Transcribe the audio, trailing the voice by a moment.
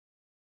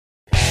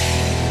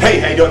Hey,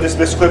 how you doing? This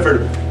is Mr.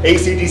 Clifford,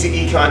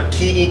 ACDC Econ,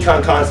 key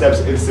econ concepts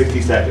in 60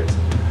 seconds.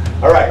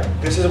 All right,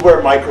 this is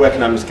where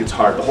microeconomics gets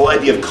hard, the whole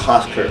idea of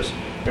cost curves.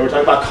 And we're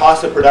talking about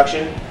cost of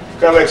production. I'm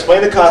going to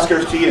explain the cost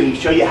curves to you and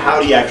show you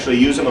how do you actually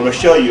use them. I'm going to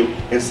show you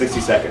in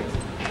 60 seconds.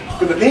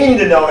 But the thing you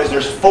need to know is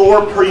there's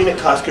 4 per unit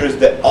cost curves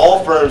that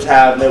all firms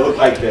have, and they look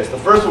like this. The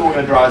first one we're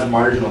going to draw is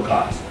marginal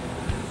cost.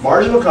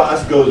 Marginal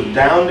cost goes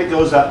down, it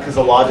goes up because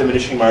the law of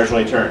diminishing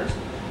marginal returns.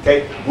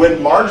 Okay?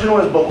 When marginal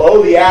is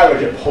below the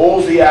average, it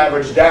pulls the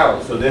average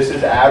down. So this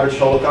is average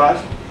total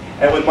cost.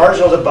 And when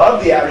marginal is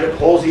above the average, it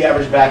pulls the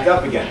average back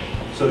up again.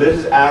 So this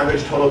is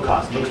average total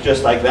cost. It looks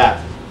just like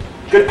that.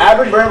 Good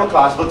average variable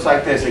cost looks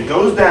like this. It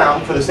goes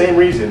down for the same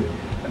reason.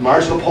 And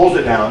marginal pulls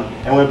it down,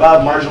 and when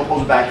above, marginal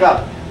pulls it back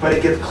up. But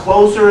it gets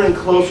closer and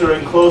closer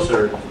and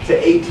closer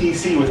to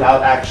ATC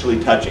without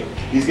actually touching.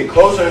 These get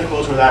closer and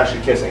closer without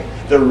actually kissing.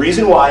 The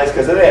reason why is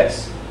because of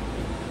this.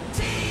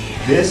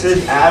 This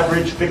is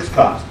average fixed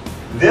cost.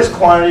 This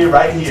quantity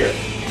right here,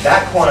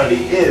 that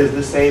quantity is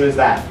the same as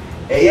that.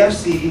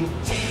 AFC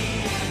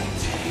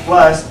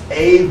plus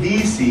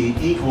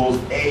AVC equals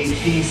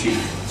ATC.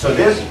 So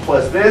this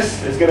plus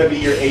this is going to be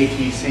your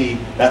ATC.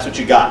 That's what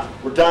you got.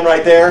 We're done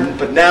right there.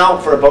 But now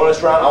for a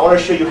bonus round, I want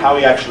to show you how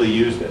we actually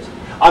use this.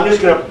 I'm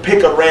just going to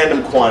pick a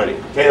random quantity.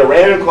 Okay, the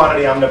random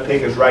quantity I'm going to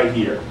pick is right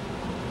here.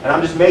 And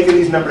I'm just making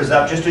these numbers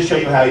up just to show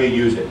you how you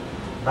use it.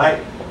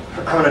 Right?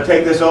 I'm going to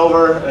take this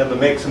over and I'm going to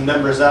make some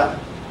numbers up.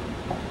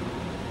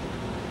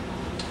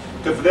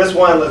 Good, for this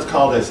one, let's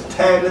call this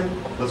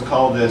 10, let's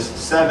call this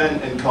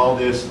 7, and call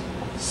this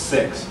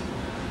 6.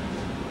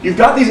 You've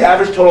got these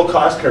average total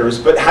cost curves,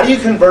 but how do you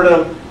convert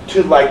them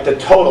to like the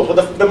totals?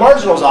 Well, the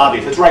marginal is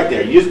obvious. It's right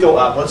there. You just go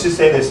up. Let's just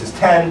say this is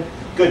 10.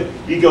 Good.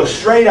 You go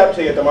straight up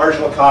to get the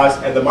marginal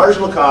cost, and the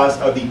marginal cost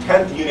of the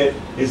 10th unit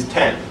is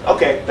 10.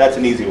 Okay, that's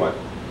an easy one.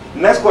 The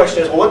next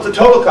question is, well, what's the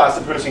total cost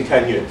of producing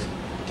 10 units?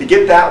 To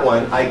get that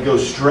one, I go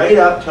straight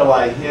up till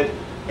I hit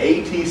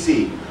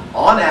ATC.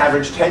 On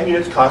average, 10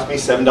 units cost me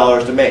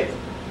 $7 to make.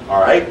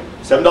 All right?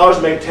 $7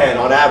 to make 10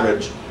 on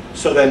average.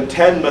 So then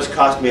 10 must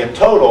cost me a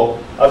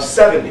total of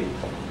 70.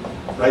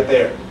 Right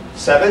there.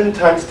 7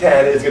 times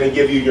 10 is going to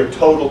give you your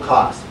total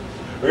cost.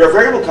 For your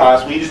variable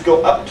cost, when you just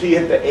go up till you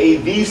hit the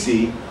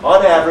AVC,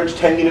 on average,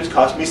 10 units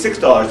cost me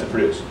 $6 to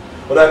produce.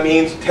 Well, that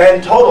means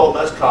 10 total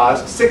must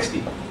cost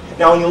 60.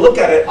 Now, when you look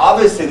at it,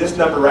 obviously this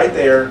number right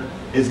there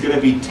is going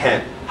to be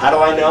 10. How do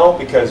I know?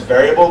 Because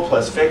variable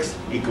plus fixed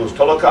equals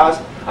total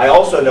cost. I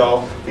also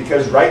know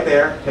because right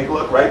there, take a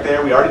look right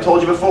there, we already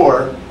told you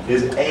before,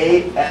 is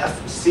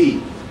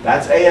AFC.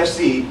 That's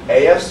AFC.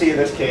 AFC in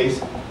this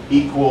case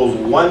equals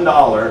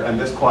 $1, and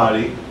this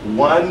quantity,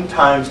 1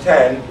 times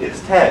 10 is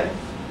 10.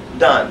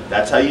 Done.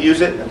 That's how you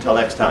use it. Until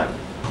next time.